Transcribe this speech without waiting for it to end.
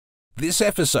This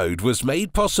episode was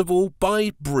made possible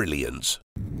by brilliance.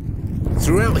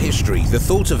 Throughout history, the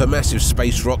thought of a massive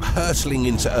space rock hurtling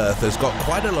into Earth has got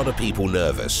quite a lot of people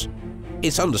nervous.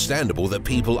 It's understandable that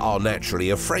people are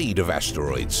naturally afraid of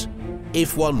asteroids.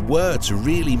 If one were to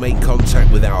really make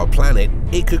contact with our planet,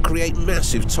 it could create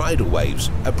massive tidal waves,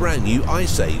 a brand new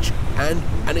ice age, and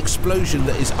an explosion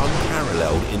that is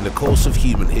unparalleled in the course of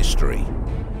human history.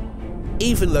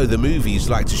 Even though the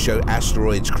movies like to show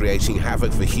asteroids creating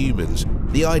havoc for humans,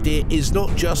 the idea is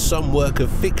not just some work of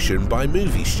fiction by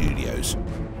movie studios.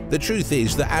 The truth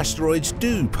is that asteroids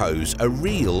do pose a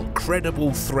real,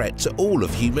 credible threat to all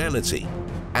of humanity.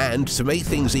 And to make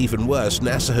things even worse,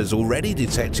 NASA has already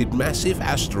detected massive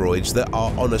asteroids that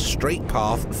are on a straight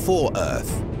path for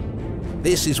Earth.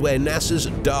 This is where NASA's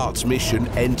DART mission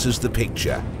enters the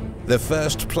picture, the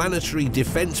first planetary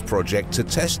defense project to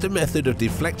test a method of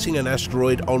deflecting an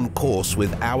asteroid on course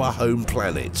with our home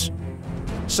planet.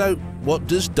 So, what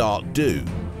does DART do?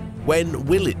 When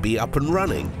will it be up and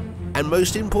running? And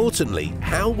most importantly,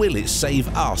 how will it save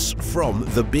us from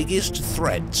the biggest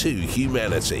threat to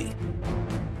humanity?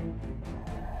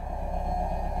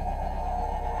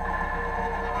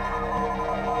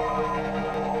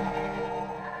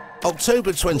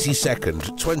 October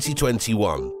 22nd,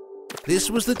 2021.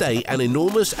 This was the day an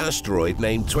enormous asteroid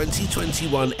named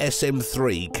 2021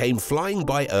 SM3 came flying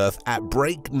by Earth at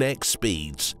breakneck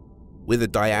speeds. With a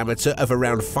diameter of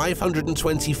around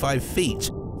 525 feet,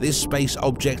 this space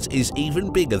object is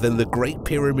even bigger than the Great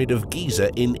Pyramid of Giza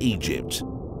in Egypt.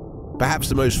 Perhaps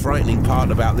the most frightening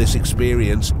part about this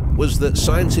experience was that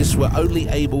scientists were only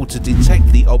able to detect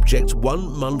the object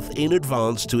 1 month in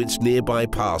advance to its nearby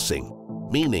passing,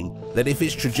 meaning that if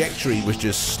its trajectory was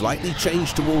just slightly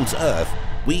changed towards Earth,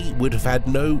 we would have had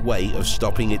no way of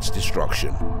stopping its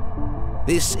destruction.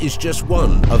 This is just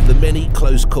one of the many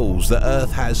close calls that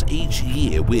Earth has each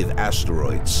year with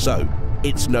asteroids, so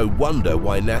it's no wonder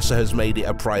why NASA has made it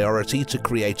a priority to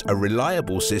create a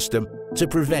reliable system to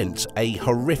prevent a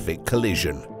horrific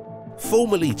collision.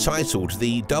 Formerly titled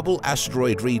the Double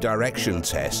Asteroid Redirection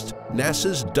Test,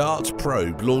 NASA's DART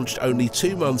probe launched only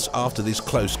 2 months after this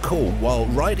close call while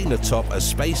riding atop a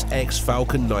SpaceX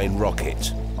Falcon 9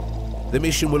 rocket. The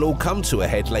mission will all come to a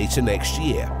head later next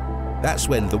year. That's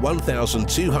when the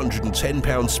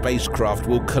 1,210-pound spacecraft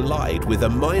will collide with a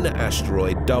minor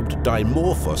asteroid dubbed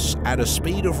Dimorphos at a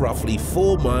speed of roughly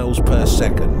 4 miles per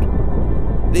second.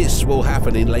 This will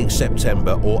happen in late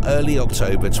September or early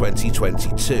October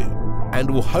 2022. And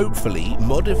will hopefully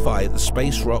modify the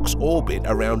space rock's orbit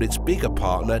around its bigger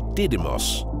partner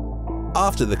Didymos.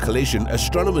 After the collision,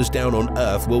 astronomers down on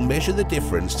Earth will measure the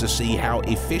difference to see how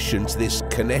efficient this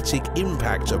kinetic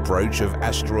impact approach of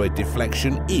asteroid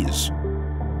deflection is.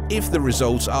 If the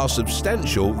results are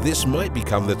substantial, this might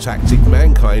become the tactic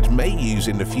mankind may use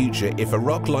in the future if a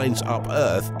rock lines up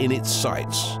Earth in its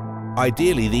sights.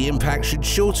 Ideally, the impact should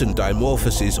shorten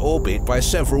Dimorphos's orbit by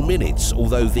several minutes,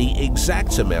 although the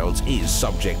exact amount is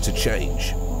subject to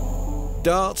change.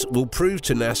 DART will prove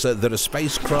to NASA that a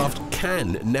spacecraft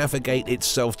can navigate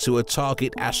itself to a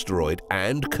target asteroid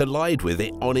and collide with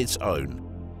it on its own.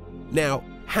 Now,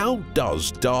 how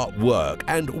does DART work,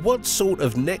 and what sort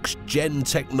of next-gen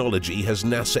technology has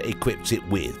NASA equipped it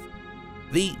with?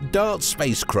 The DART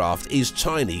spacecraft is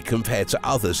tiny compared to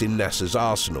others in NASA's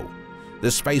arsenal. The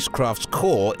spacecraft's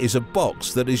core is a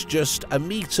box that is just 1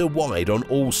 meter wide on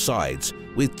all sides,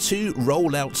 with 2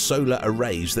 roll-out solar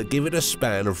arrays that give it a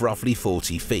span of roughly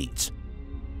 40 feet.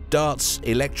 DART's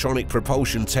electronic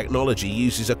propulsion technology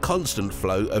uses a constant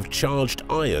flow of charged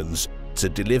ions to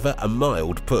deliver a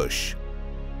mild push.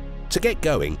 To get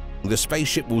going, the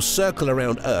spaceship will circle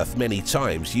around Earth many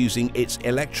times using its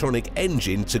electronic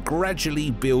engine to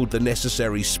gradually build the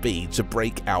necessary speed to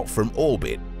break out from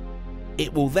orbit.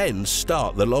 It will then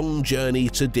start the long journey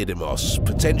to Didymos,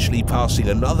 potentially passing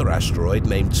another asteroid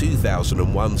named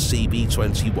 2001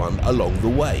 CB21 along the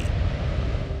way.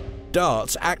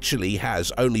 DART actually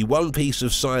has only one piece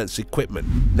of science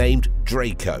equipment, named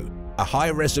Draco, a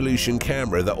high-resolution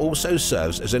camera that also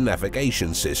serves as a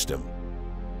navigation system.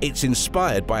 It's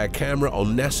inspired by a camera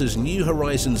on NASA's New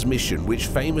Horizons mission, which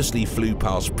famously flew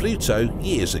past Pluto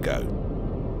years ago.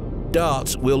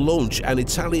 DART will launch an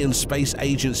Italian space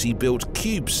agency-built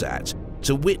CubeSat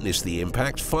to witness the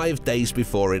impact 5 days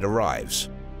before it arrives.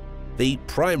 The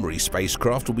primary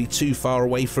spacecraft will be too far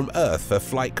away from Earth for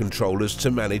flight controllers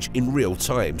to manage in real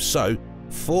time, so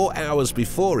 4 hours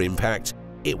before impact,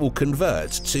 it will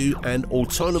convert to an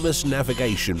autonomous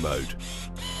navigation mode.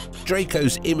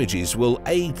 Draco's images will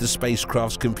aid the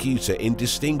spacecraft's computer in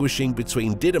distinguishing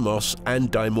between Didymos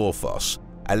and Dimorphos,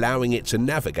 allowing it to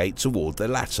navigate toward the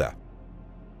latter.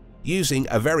 Using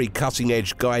a very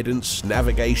cutting-edge guidance,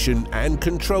 navigation and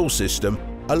control system,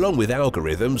 along with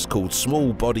algorithms called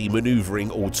Small Body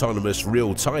Maneuvering Autonomous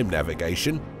Real-Time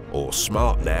Navigation, or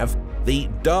SmartNav, the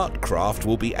DART craft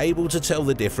will be able to tell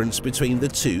the difference between the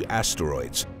two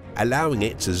asteroids, allowing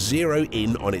it to zero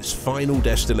in on its final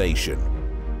destination.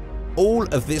 All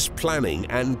of this planning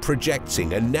and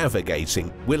projecting and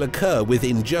navigating will occur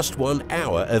within just 1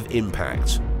 hour of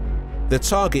impact. The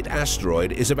target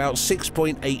asteroid is about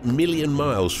 6.8 million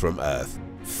miles from Earth,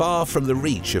 far from the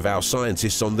reach of our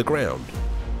scientists on the ground.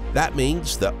 That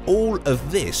means that all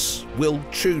of this will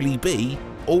truly be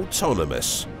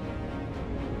autonomous.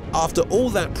 After all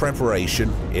that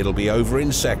preparation, it'll be over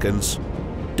in seconds.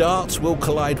 DART will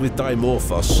collide with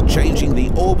Dimorphos, changing the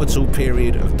orbital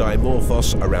period of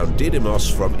Dimorphos around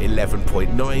Didymos from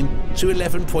 11.9 to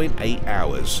 11.8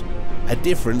 hours, a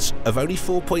difference of only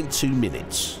 4.2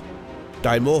 minutes.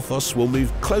 Dimorphos will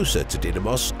move closer to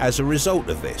Didymos as a result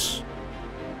of this.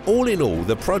 All in all,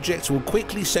 the project will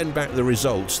quickly send back the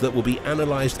results that will be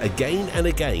analysed again and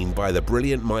again by the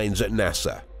brilliant minds at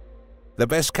NASA. The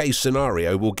best case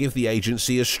scenario will give the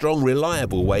agency a strong,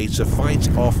 reliable way to fight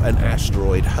off an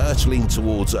asteroid hurtling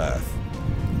towards Earth.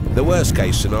 The worst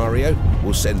case scenario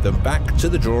will send them back to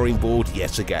the drawing board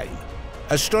yet again.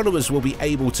 Astronomers will be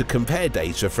able to compare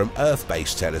data from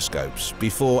Earth-based telescopes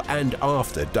before and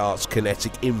after DART's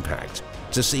kinetic impact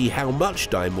to see how much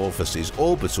Dimorphos's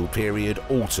orbital period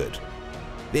altered.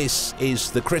 This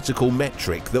is the critical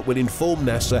metric that will inform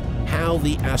NASA how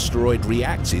the asteroid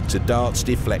reacted to DART's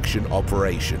deflection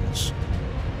operations.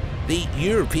 The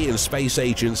European Space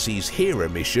Agency's HERA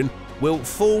mission will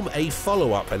form a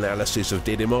follow-up analysis of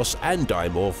Didymos and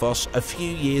Dimorphos a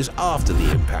few years after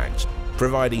the impact,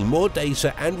 providing more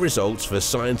data and results for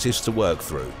scientists to work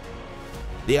through.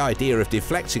 The idea of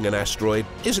deflecting an asteroid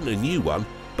isn't a new one,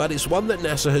 but it's one that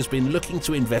NASA has been looking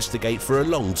to investigate for a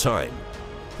long time.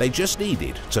 They just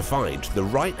needed to find the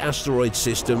right asteroid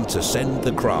system to send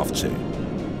the craft to.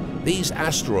 These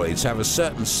asteroids have a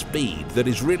certain speed that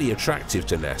is really attractive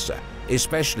to NASA,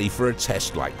 especially for a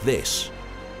test like this.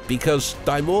 Because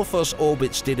Dimorphos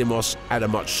orbits Didymos at a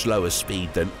much slower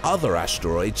speed than other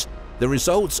asteroids, the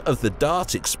results of the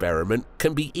DART experiment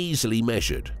can be easily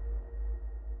measured.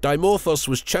 Dimorphos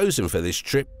was chosen for this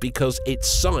trip because its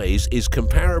size is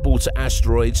comparable to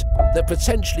asteroids that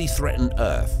potentially threaten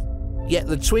Earth. Yet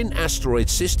the twin asteroid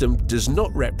system does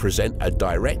not represent a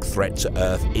direct threat to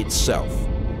Earth itself.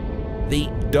 The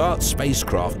DART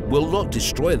spacecraft will not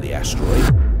destroy the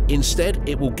asteroid. Instead,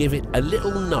 it will give it a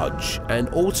little nudge and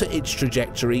alter its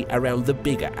trajectory around the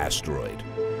bigger asteroid.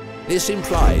 This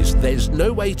implies there's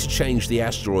no way to change the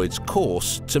asteroid's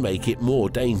course to make it more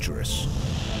dangerous.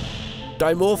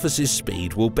 Dimorphos's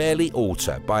speed will barely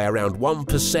alter by around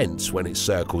 1% when it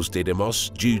circles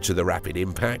Didymos due to the rapid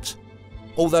impact.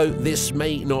 Although this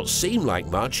may not seem like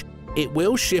much, it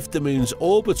will shift the Moon's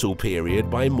orbital period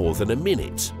by more than a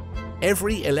minute.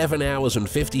 Every 11 hours and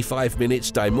 55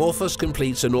 minutes, Dimorphos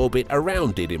completes an orbit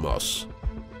around Didymos.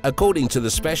 According to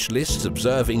the specialists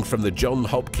observing from the Johns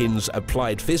Hopkins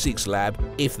Applied Physics Lab,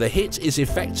 if the hit is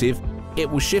effective, it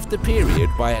will shift the period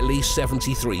by at least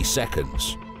 73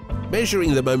 seconds.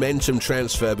 Measuring the momentum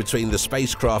transfer between the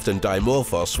spacecraft and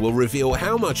Dimorphos will reveal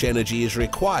how much energy is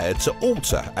required to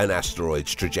alter an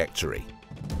asteroid's trajectory.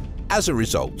 As a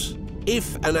result,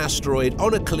 if an asteroid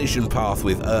on a collision path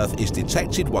with Earth is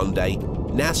detected one day,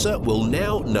 NASA will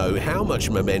now know how much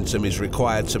momentum is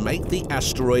required to make the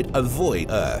asteroid avoid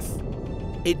Earth.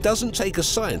 It doesn't take a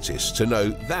scientist to know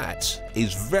that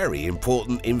is very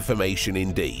important information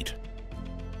indeed.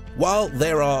 While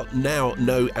there are now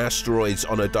no asteroids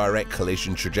on a direct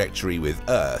collision trajectory with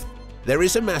Earth, there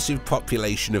is a massive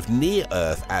population of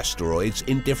near-Earth asteroids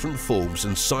in different forms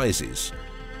and sizes.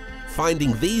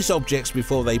 Finding these objects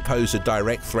before they pose a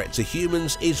direct threat to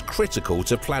humans is critical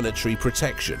to planetary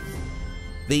protection.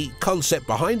 The concept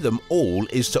behind them all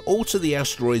is to alter the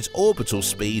asteroid's orbital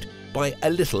speed by a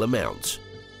little amount.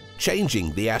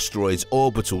 Changing the asteroid's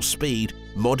orbital speed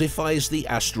modifies the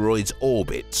asteroid's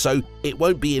orbit, so it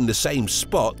won't be in the same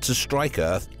spot to strike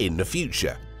Earth in the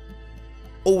future.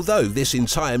 Although this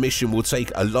entire mission will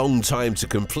take a long time to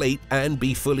complete and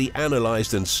be fully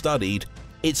analysed and studied,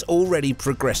 it's already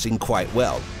progressing quite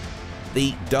well.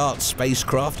 The DART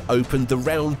spacecraft opened the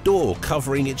round door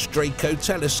covering its Draco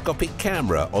telescopic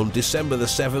camera on December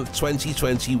 7,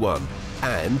 2021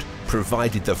 and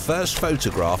provided the first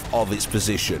photograph of its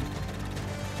position.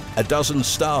 A dozen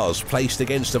stars placed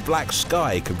against a black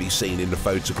sky can be seen in the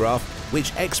photograph,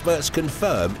 which experts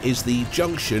confirm is the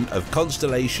junction of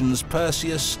constellations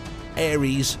Perseus,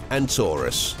 Aries and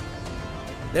Taurus.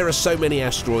 There are so many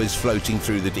asteroids floating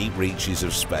through the deep reaches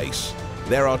of space.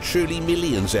 There are truly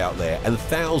millions out there and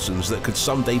thousands that could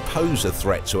someday pose a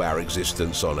threat to our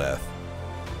existence on Earth.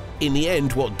 In the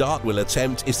end, what DART will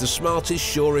attempt is the smartest,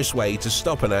 surest way to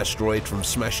stop an asteroid from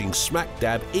smashing smack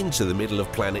dab into the middle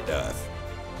of planet Earth.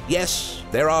 Yes,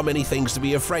 there are many things to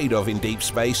be afraid of in deep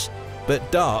space,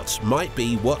 but DART might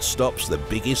be what stops the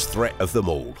biggest threat of them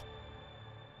all.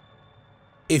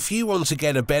 If you want to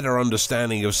get a better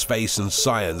understanding of space and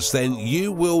science, then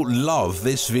you will love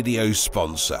this video's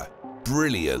sponsor,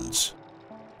 Brilliant.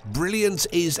 Brilliant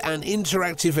is an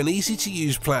interactive and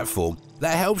easy-to-use platform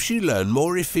that helps you learn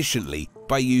more efficiently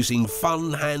by using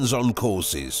fun, hands-on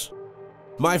courses.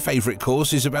 My favourite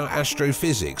course is about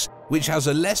astrophysics, which has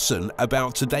a lesson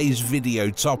about today's video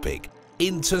topic,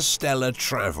 interstellar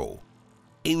travel.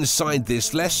 Inside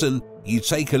this lesson, you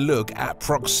take a look at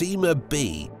Proxima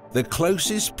b, the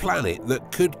closest planet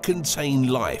that could contain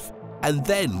life, and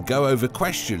then go over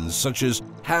questions such as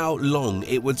how long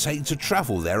it would take to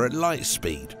travel there at light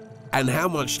speed, and how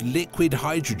much liquid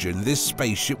hydrogen this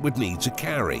spaceship would need to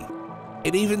carry.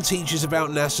 It even teaches about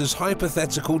NASA's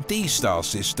hypothetical D-star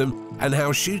system and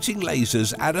how shooting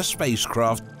lasers at a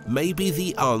spacecraft may be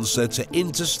the answer to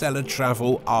interstellar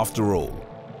travel after all.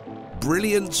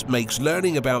 Brilliant makes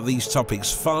learning about these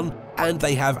topics fun, and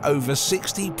they have over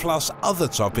 60 plus other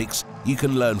topics you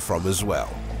can learn from as well.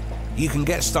 You can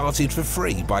get started for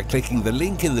free by clicking the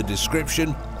link in the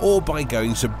description or by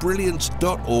going to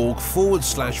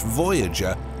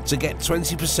brilliant.org/Voyager to get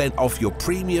 20% off your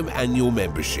premium annual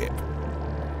membership.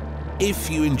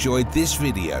 If you enjoyed this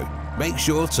video, make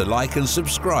sure to like and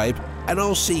subscribe, and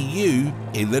I'll see you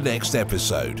in the next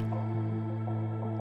episode.